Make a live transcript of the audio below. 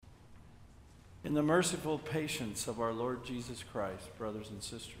In the merciful patience of our Lord Jesus Christ, brothers and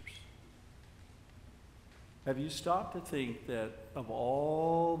sisters, have you stopped to think that of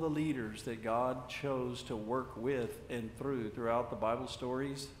all the leaders that God chose to work with and throughout the Bible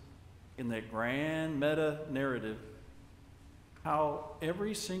stories, in that grand meta-narrative, how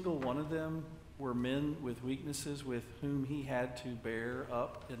every single one of them were men with weaknesses with whom he had to bear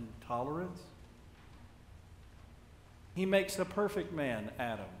up in tolerance? He makes the perfect man,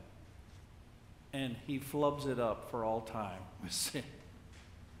 Adam, and he flubs it up for all time with sin.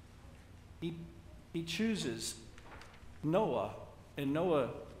 He chooses Noah, and Noah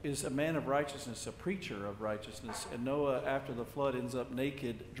is a man of righteousness, a preacher of righteousness, and Noah, after the flood, ends up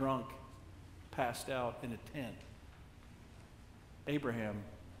naked, drunk, passed out in a tent. Abraham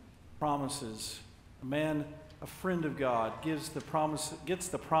promises, a man, a friend of God, gets the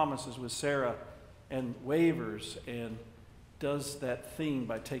promises with Sarah and wavers and does that thing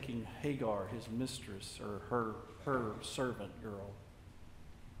by taking Hagar, his mistress, or her servant girl,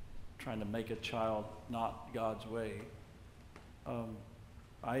 trying to make a child not God's way.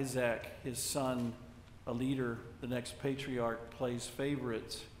 Isaac, his son, a leader, the next patriarch, plays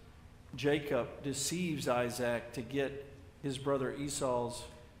favorites. Jacob deceives Isaac to get his brother Esau's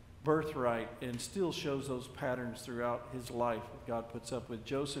birthright and still shows those patterns throughout his life that God puts up with.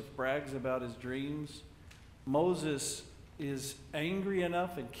 Joseph brags about his dreams. Moses is angry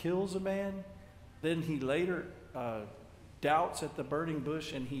enough and kills a man. Then he later doubts at the burning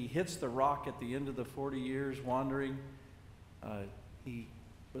bush, and he hits the rock at the end of the 40 years wandering. He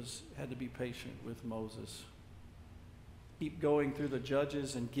had to be patient with Moses. Keep going through the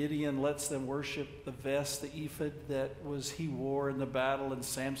judges, and Gideon lets them worship the vest, the ephod he wore in the battle, and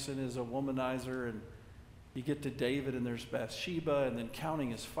Samson is a womanizer. And you get to David, and there's Bathsheba, and then counting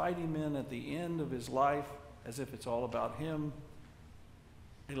his fighting men at the end of his life as if it's all about him.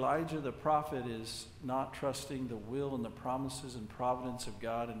 Elijah the prophet is not trusting the will and the promises and providence of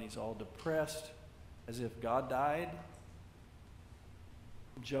God, and he's all depressed as if God died.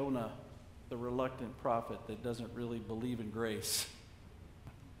 Jonah, the reluctant prophet that doesn't really believe in grace.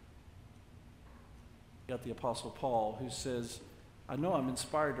 You got the Apostle Paul, who says, I know I'm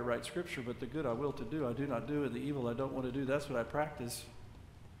inspired to write Scripture, but the good I will to do, I do not do, and the evil I don't want to do, that's what I practice.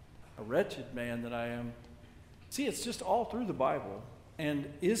 A wretched man that I am. See, it's just all through the Bible. And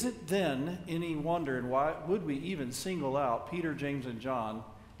is it then any wonder, and why would we even single out Peter, James, and John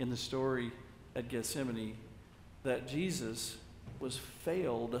in the story at Gethsemane, that Jesus was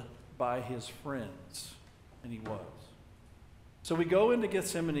failed by his friends? And he was. So we go into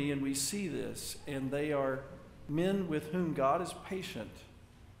Gethsemane and we see this, and they are men with whom God is patient.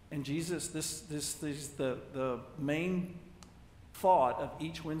 And Jesus, the main thought of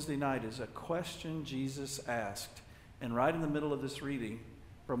each Wednesday night is a question Jesus asked. And right in the middle of this reading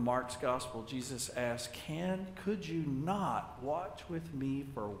from Mark's Gospel, Jesus asked, could you not watch with me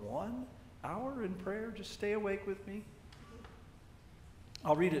for 1 hour in prayer? Just stay awake with me.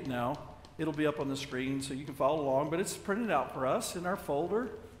 I'll read it now. It'll be up on the screen so you can follow along, but it's printed out for us in our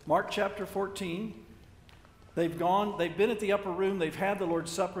folder. Mark chapter 14. They've been at the upper room, they've had the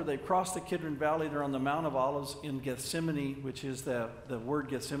Lord's Supper, they've crossed the Kidron Valley, they're on the Mount of Olives in Gethsemane, which is the word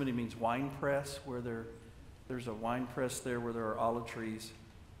Gethsemane means wine press, where there's a wine press there where there are olive trees.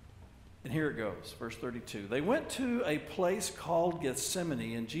 And here it goes, verse 32. They went to a place called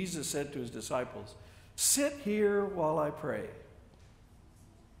Gethsemane, and Jesus said to his disciples, sit here while I pray.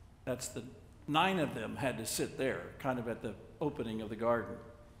 That's 9 of them had to sit there, kind of at the opening of the garden.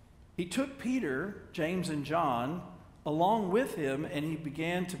 He took Peter, James, and John along with him, and he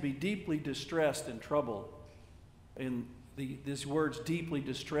began to be deeply distressed and troubled. And these words, deeply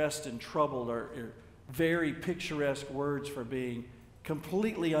distressed and troubled, are very picturesque words for being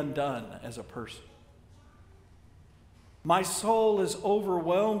completely undone as a person. My soul is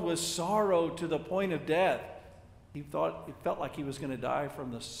overwhelmed with sorrow to the point of death. It felt like he was going to die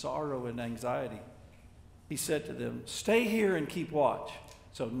from the sorrow and anxiety. He said to them, stay here and keep watch.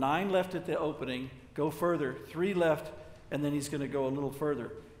 So 9 left at the opening, go further, 3 left, and then he's going to go a little further.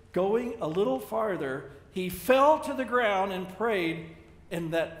 Going a little farther, he fell to the ground and prayed,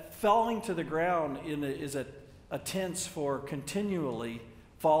 and that falling to the ground is a tense for continually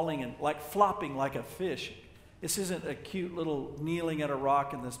falling and like flopping like a fish. This isn't a cute little kneeling at a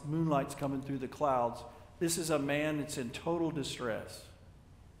rock and the moonlight's coming through the clouds. This is a man that's in total distress.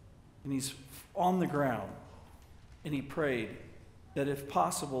 And he's on the ground, and he prayed that if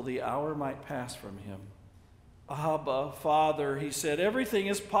possible the hour might pass from him. Abba, Father, he said, everything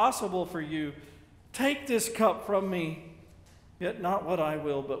is possible for you. Take this cup from me, yet not what I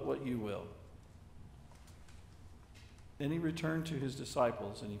will, but what you will. Then he returned to his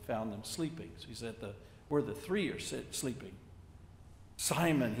disciples, and he found them sleeping. So he said, where the three are sleeping.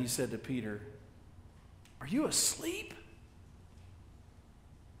 Simon, he said to Peter, are you asleep?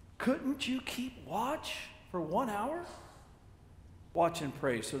 Couldn't you keep watch for 1 hour? Watch and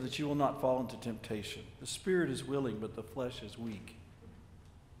pray so that you will not fall into temptation. The spirit is willing, but the flesh is weak.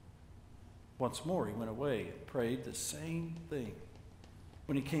 Once more he went away and prayed the same thing.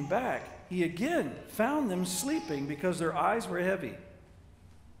 When he came back, he again found them sleeping because their eyes were heavy.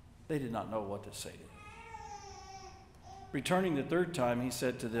 They did not know what to say to him. Returning the third time, he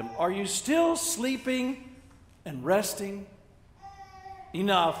said to them, are you still sleeping and resting?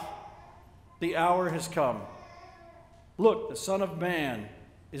 Enough. The hour has come. Look, the Son of Man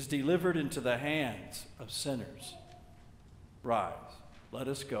is delivered into the hands of sinners. Rise, let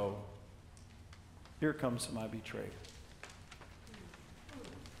us go. Here comes my betrayer.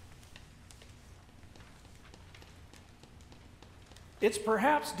 It's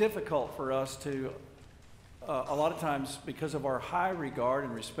perhaps difficult for us to, a lot of times, because of our high regard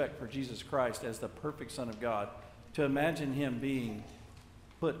and respect for Jesus Christ as the perfect Son of God, to imagine him being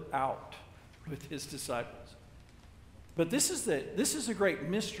put out with his disciples. But this is a great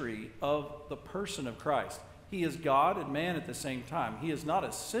mystery of the person of Christ. He is God and man at the same time. He is not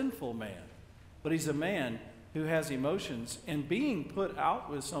a sinful man, but he's a man who has emotions, and being put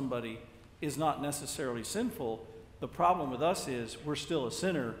out with somebody is not necessarily sinful. The problem with us is we're still a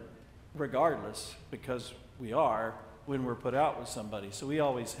sinner regardless, because we are when we're put out with somebody. So we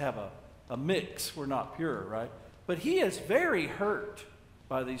always have a mix. We're not pure, right? But he is very hurt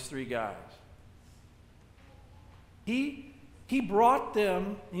by these three guys. He brought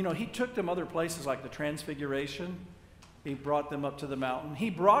them, he took them other places like the Transfiguration. He brought them up to the mountain.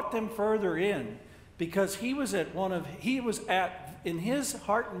 He brought them further in because he was at in his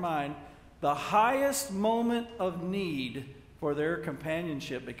heart and mind, the highest moment of need for their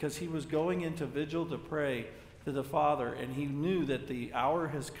companionship, because he was going into vigil to pray to the Father, and he knew that the hour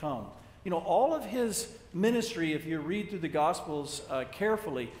has come. All of his ministry, if you read through the Gospels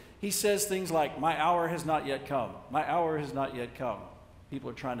carefully, he says things like, my hour has not yet come. My hour has not yet come. People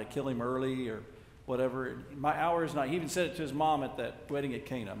are trying to kill him early or whatever. My hour is not. He even said it to his mom at that wedding at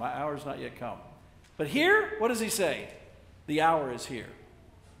Cana. My hour has not yet come. But here, what does he say? The hour is here.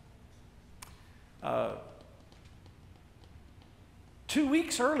 2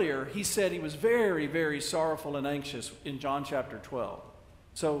 weeks earlier, he said he was very, very sorrowful and anxious in John chapter 12.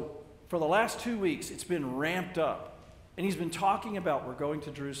 So for the last 2 weeks, it's been ramped up. And he's been talking about, we're going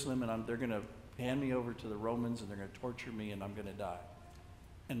to Jerusalem, and they're going to hand me over to the Romans, and they're going to torture me, and I'm going to die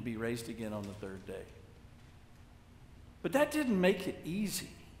and be raised again on the third day. But that didn't make it easy.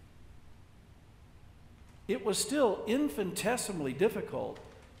 It was still infinitesimally difficult,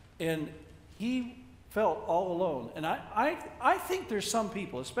 and he felt all alone. And I think there's some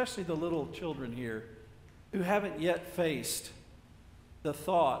people, especially the little children here, who haven't yet faced the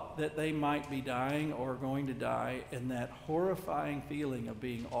thought that they might be dying or going to die, and that horrifying feeling of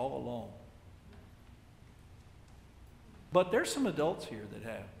being all alone. But there's some adults here that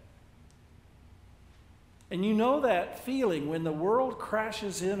have. And you know that feeling when the world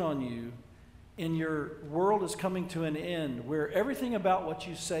crashes in on you and your world is coming to an end, where everything about what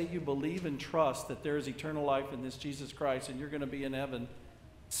you say you believe and trust that there is eternal life in this Jesus Christ and you're going to be in heaven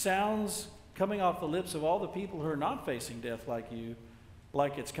sounds coming off the lips of all the people who are not facing death like you,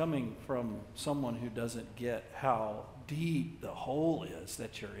 like it's coming from someone who doesn't get how deep the hole is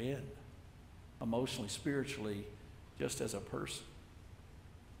that you're in, emotionally, spiritually, just as a person.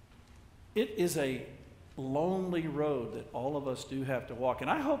 It is a lonely road that all of us do have to walk. And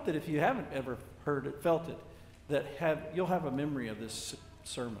I hope that if you haven't ever heard it, felt it, that you'll have a memory of this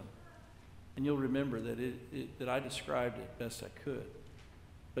sermon. And you'll remember that I described it best I could.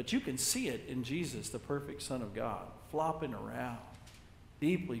 But you can see it in Jesus, the perfect Son of God, flopping around,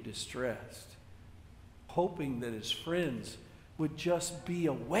 deeply distressed, hoping that his friends would just be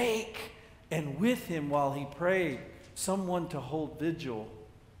awake and with him while he prayed, someone to hold vigil.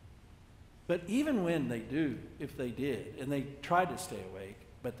 But even when they do, if they did, and they tried to stay awake,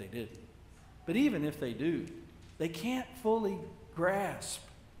 but they didn't. But even if they do, they can't fully grasp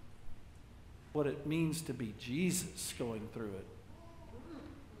what it means to be Jesus going through it.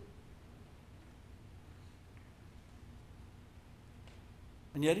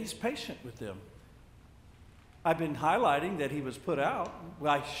 And yet he's patient with them. I've been highlighting that he was put out.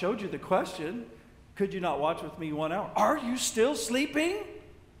 Well, I showed you the question, could you not watch with me 1 hour? Are you still sleeping?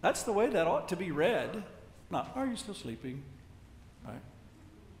 That's the way that ought to be read. Not, are you still sleeping? Right?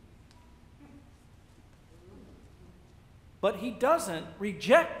 But he doesn't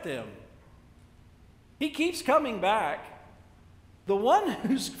reject them. He keeps coming back The one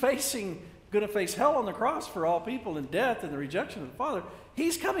who's going to face hell on the cross for all people and death and the rejection of the Father,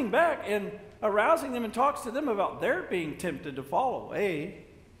 he's coming back and arousing them and talks to them about their being tempted to fall away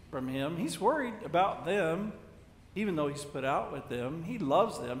from him. He's worried about them, even though he's put out with them. He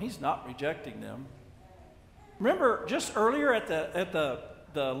loves them. He's not rejecting them. Remember just earlier at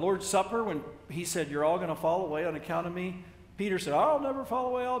the Lord's Supper when he said, you're all going to fall away on account of me? Peter said, I'll never fall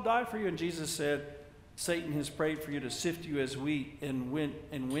away. I'll die for you. And Jesus said, Satan has prayed for you to sift you as wheat, and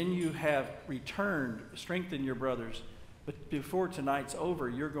when you have returned, strengthen your brothers. But before tonight's over,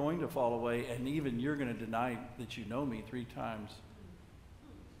 you're going to fall away, and even you're going to deny that you know me 3 times.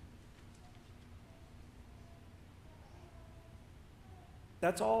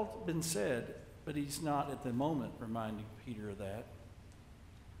 That's all been said, but he's not at the moment reminding Peter of that.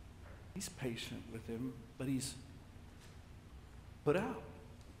 He's patient with him, but he's put out.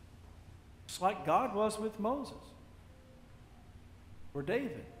 Just like God was with Moses, or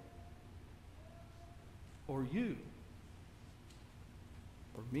David, or you,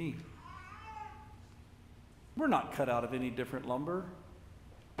 or me. We're not cut out of any different lumber.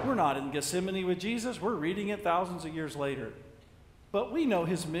 We're not in Gethsemane with Jesus. We're reading it thousands of years later. But we know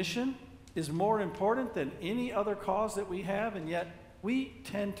his mission is more important than any other cause that we have, and yet we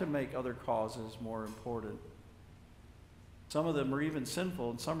tend to make other causes more important. Some of them are even sinful,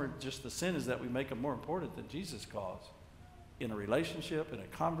 and some are just the sin is that we make them more important than Jesus' cause in a relationship, in a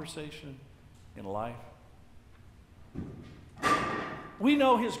conversation, in life. We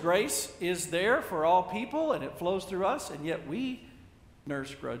know his grace is there for all people, and it flows through us, and yet we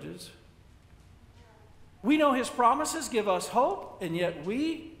nurse grudges. We know his promises give us hope, and yet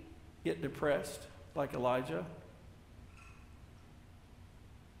we get depressed like Elijah.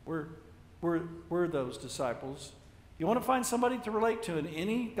 We're those disciples. You want to find somebody to relate to in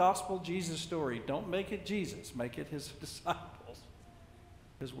any gospel Jesus story, don't make it Jesus, make it his disciples,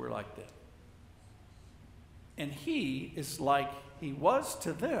 because we're like them. And he is like he was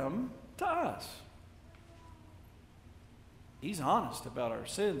to them, to us. He's honest about our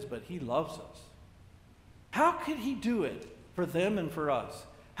sins, but he loves us. How could he do it for them and for us?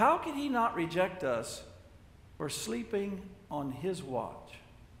 How could he not reject us for sleeping on his watch?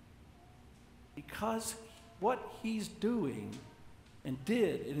 Because what he's doing and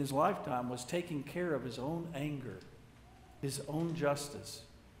did in his lifetime was taking care of his own anger, his own justice,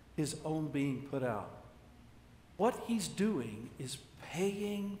 his own being put out. What he's doing is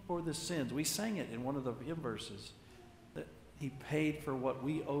paying for the sins. We sang it in one of the hymn verses, that he paid for what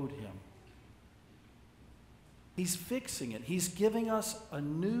we owed him. He's fixing it. He's giving us a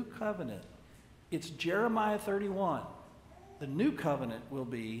new covenant. It's Jeremiah 31. The new covenant will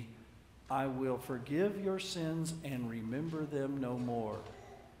be, I will forgive your sins and remember them no more.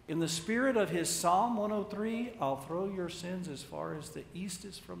 In the spirit of his Psalm 103, I'll throw your sins as far as the east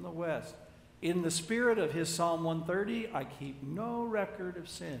is from the west. In the spirit of his Psalm 130, I keep no record of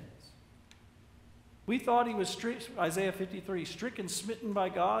sins. We thought he was, Isaiah 53, stricken, smitten by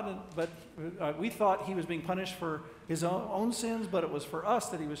God, but we thought he was being punished for his own sins, but it was for us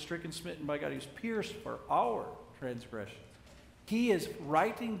that he was stricken, smitten by God. He was pierced for our transgressions. He is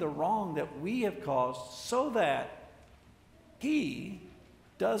righting the wrong that we have caused so that he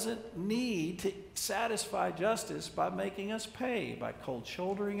doesn't need to satisfy justice by making us pay, by cold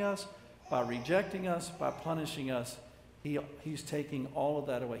shouldering us, by rejecting us, by punishing us. He's taking all of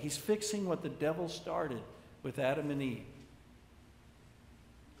that away. He's fixing what the devil started with Adam and Eve.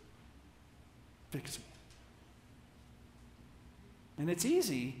 Fixing. And it's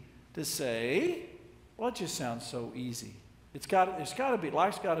easy to say, well, it just sounds so easy. It's got to be,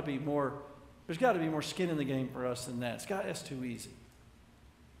 life's got to be more, there's got to be more skin in the game for us than that. It's too easy.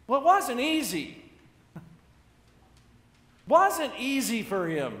 Well, it wasn't easy. Wasn't easy for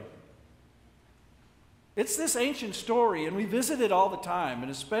him. It's this ancient story, and we visit it all the time,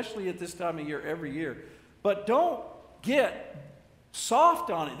 and especially at this time of year, every year. But don't get soft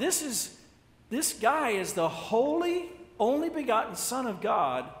on it. This guy is the holy, only begotten Son of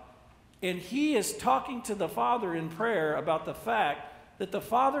God, and he is talking to the Father in prayer about the fact that the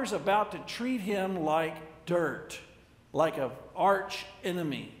Father's about to treat him like dirt, like an arch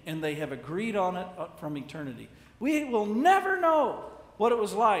enemy, and they have agreed on it from eternity. We will never know what it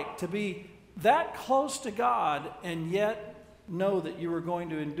was like to be that close to God and yet know that you were going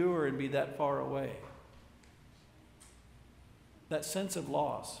to endure and be that far away. That sense of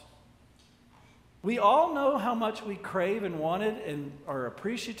loss. We all know how much we crave and wanted and are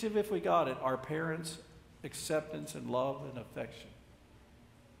appreciative if we got it, our parents' acceptance and love and affection.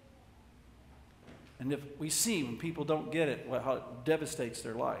 And if we see when people don't get it, how it devastates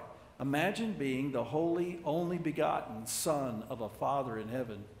their life. Imagine being the holy, only begotten Son of a Father in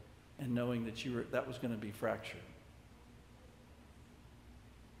heaven and knowing that that was going to be fractured.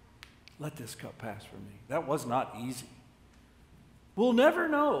 Let this cup pass from me. That was not easy. We'll never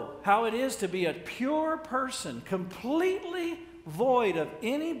know how it is to be a pure person, completely void of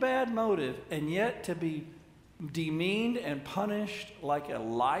any bad motive, and yet to be demeaned and punished like a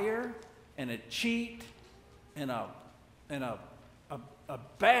liar and a cheat and a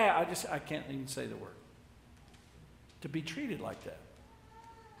bad, I can't even say the word. To be treated like that.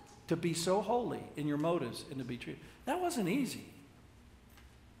 To be so holy in your motives and to be treated. That wasn't easy.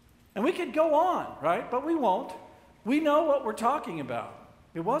 And we could go on, right? But we won't. We know what we're talking about.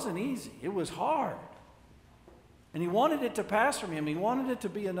 It wasn't easy. It was hard. And he wanted it to pass from him. He wanted it to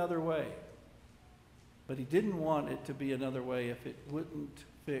be another way. But he didn't want it to be another way if it wouldn't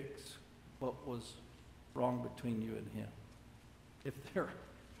fix what was wrong between you and him.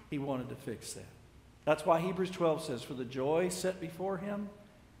 He wanted to fix that. That's why Hebrews 12 says, for the joy set before him,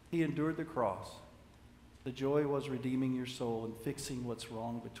 he endured the cross. The joy was redeeming your soul and fixing what's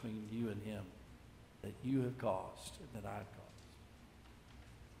wrong between you and him that you have caused and that I've caused.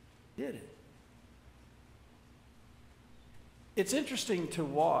 Did it. It's interesting to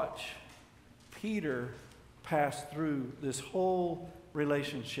watch Peter pass through this whole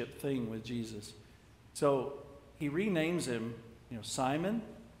relationship thing with Jesus. So he renames him, Simon,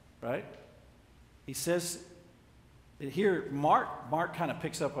 right? He says, here, Mark kind of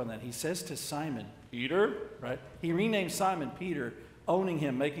picks up on that. He says to Simon, Peter, right? He renames Simon Peter, owning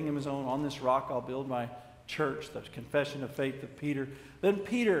him, making him his own. On this rock I'll build my church, the confession of faith of Peter. Then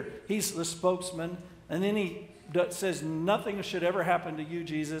Peter, he's the spokesman, and then he says nothing should ever happen to you,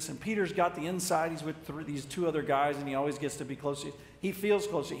 Jesus. And Peter's got the inside. He's with these two other guys, and he always gets to be close. He feels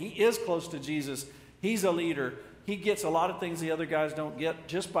close. He is close to Jesus. He's a leader. He gets a lot of things the other guys don't get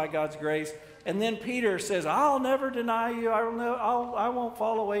just by God's grace. And then Peter says, I'll never deny you. I won't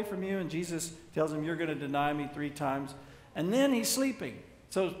fall away from you. And Jesus tells him, you're going to deny me 3 times. And then he's sleeping.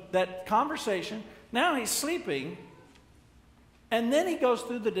 So that conversation, now he's sleeping. And then he goes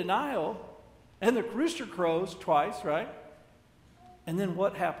through the denial. And the rooster crows twice, right? And then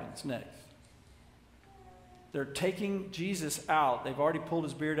what happens next? They're taking Jesus out. They've already pulled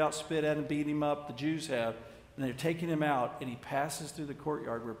his beard out, spit at him, beat him up. The Jews have. And they're taking him out, and he passes through the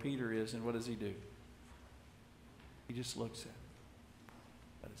courtyard where Peter is, and what does he do? He just looks at him.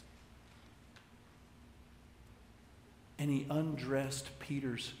 That is. And he undressed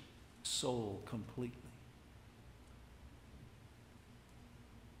Peter's soul completely.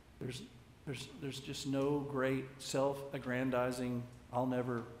 There's just no great self-aggrandizing, I'll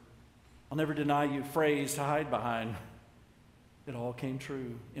never deny you phrase to hide behind. It all came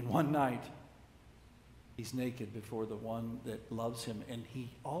true in one night. He's naked before the one that loves him. And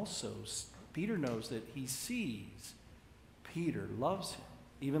Peter knows that he sees Peter loves him.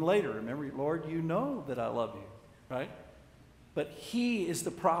 Even later, remember, Lord, you know that I love you, right? But he is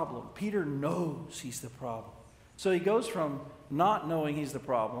the problem. Peter knows he's the problem. So he goes from not knowing he's the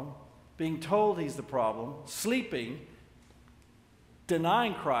problem, being told he's the problem, sleeping,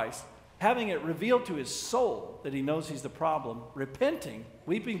 denying Christ, having it revealed to his soul that he knows he's the problem, repenting,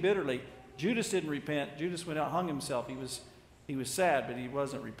 weeping bitterly. Judas didn't repent. Judas went out, hung himself. He was sad, but he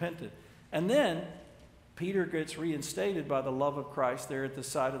wasn't repentant. And then Peter gets reinstated by the love of Christ there at the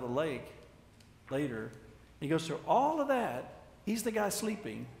side of the lake later. He goes through all of that. He's the guy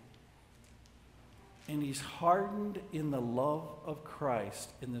sleeping. And he's hardened in the love of Christ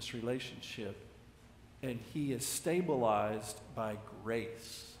in this relationship. And he is stabilized by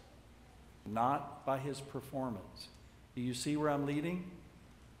grace, not by his performance. Do you see where I'm leading?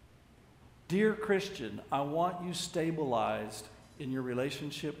 Dear Christian, I want you stabilized in your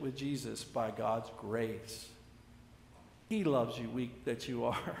relationship with Jesus by God's grace. He loves you weak that you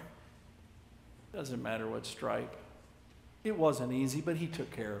are. Doesn't matter what stripe. It wasn't easy, but he took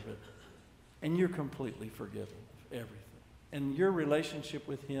care of it. And you're completely forgiven of everything. And your relationship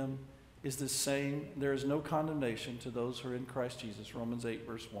with him is the same. There is no condemnation to those who are in Christ Jesus. Romans 8,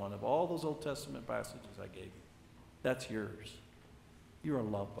 verse 1. Of all those Old Testament passages I gave you, that's yours. You are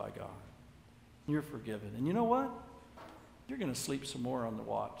loved by God. You're forgiven. And you know what? You're going to sleep some more on the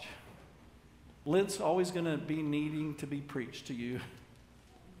watch. Lent's always going to be needing to be preached to you.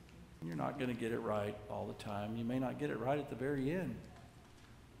 You're not going to get it right all the time. You may not get it right at the very end.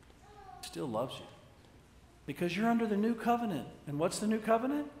 He still loves you. Because you're under the new covenant. And what's the new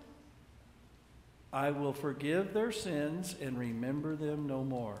covenant? I will forgive their sins and remember them no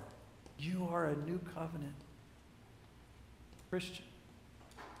more. You are a new covenant Christian.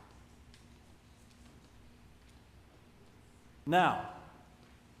 Now,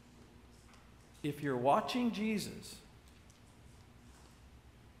 If you're watching Jesus,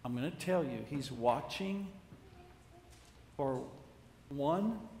 I'm going to tell you, he's watching for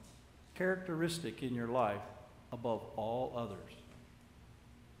one characteristic in your life above all others.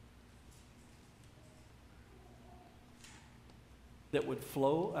 That would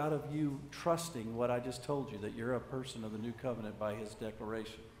flow out of you trusting what I just told you, that you're a person of the new covenant by his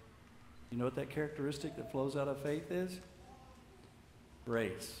declaration. You know what that characteristic that flows out of faith is?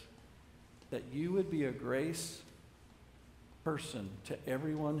 Grace. That you would be a grace person to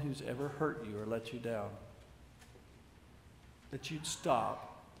everyone who's ever hurt you or let you down. That you'd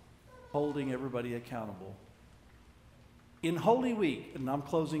stop holding everybody accountable. In Holy Week, and I'm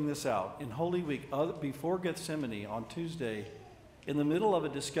closing this out, in Holy Week, before Gethsemane on Tuesday, in the middle of a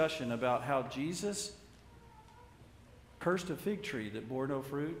discussion about how Jesus cursed a fig tree that bore no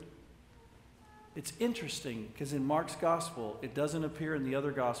fruit, it's interesting because in Mark's gospel, it doesn't appear in the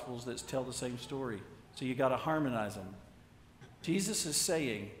other gospels that tell the same story. So you got to harmonize them. Jesus is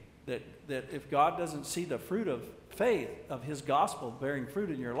saying that if God doesn't see the fruit of faith of his gospel bearing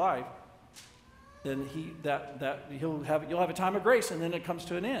fruit in your life, then you'll have a time of grace, and then it comes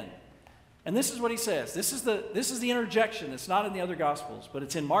to an end. And this is what he says. This is the interjection. It's not in the other gospels, but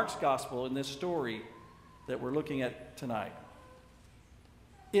it's in Mark's gospel in this story that we're looking at tonight.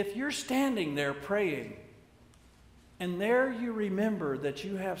 If you're standing there praying, and there you remember that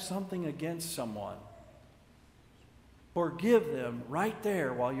you have something against someone, forgive them right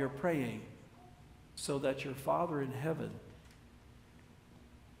there while you're praying, so that your Father in heaven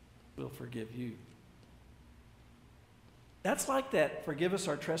will forgive you. That's like that, forgive us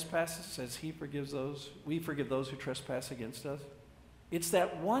our trespasses as we forgive those who trespass against us. It's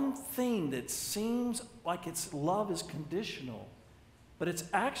that one thing that seems like its love is conditional, but it's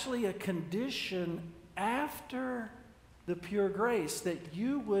actually a condition after the pure grace, that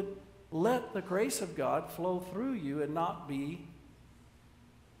you would let the grace of God flow through you and not be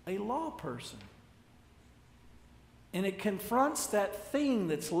a law person. And it confronts that thing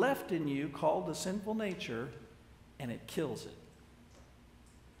that's left in you called the sinful nature, and it kills it.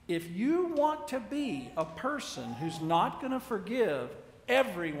 If you want to be a person who's not going to forgive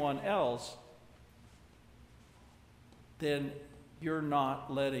everyone else, then you're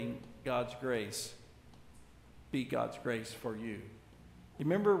not letting God's grace be God's grace for you.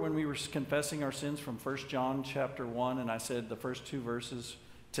 Remember when we were confessing our sins from 1 John chapter 1, and I said the first two verses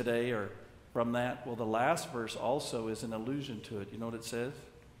today are from that? Well, the last verse also is an allusion to it. You know what it says?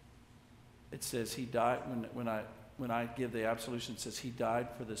 It says he died, when I give the absolution, it says he died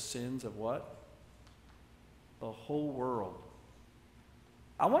for the sins of what? The whole world.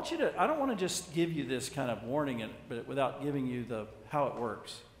 I don't want to just give you this kind of warning, but without giving you how it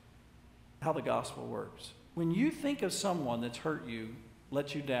works, how the gospel works. When you think of someone that's hurt you,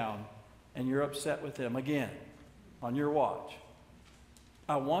 let you down, and you're upset with them again on your watch,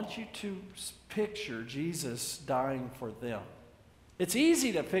 I want you to picture Jesus dying for them. It's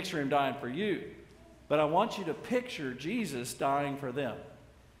easy to picture him dying for you, but I want you to picture Jesus dying for them.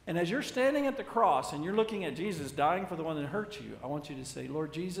 And as you're standing at the cross and you're looking at Jesus dying for the one that hurt you, I want you to say,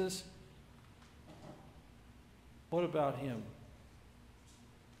 Lord Jesus, what about him?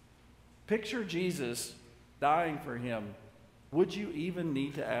 Picture Jesus dying for him. Would you even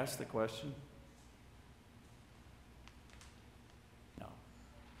need to ask the question? No.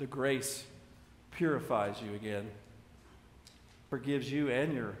 The grace purifies you again, forgives you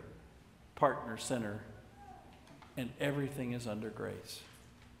and your partner sinner, and everything is under grace.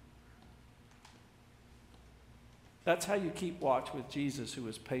 That's how you keep watch with Jesus, who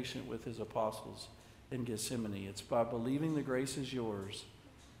was patient with his apostles in Gethsemane. It's by believing the grace is yours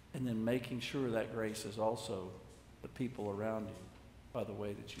and then making sure that grace is also the people around you by the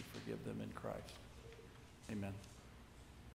way that you forgive them in Christ. Amen.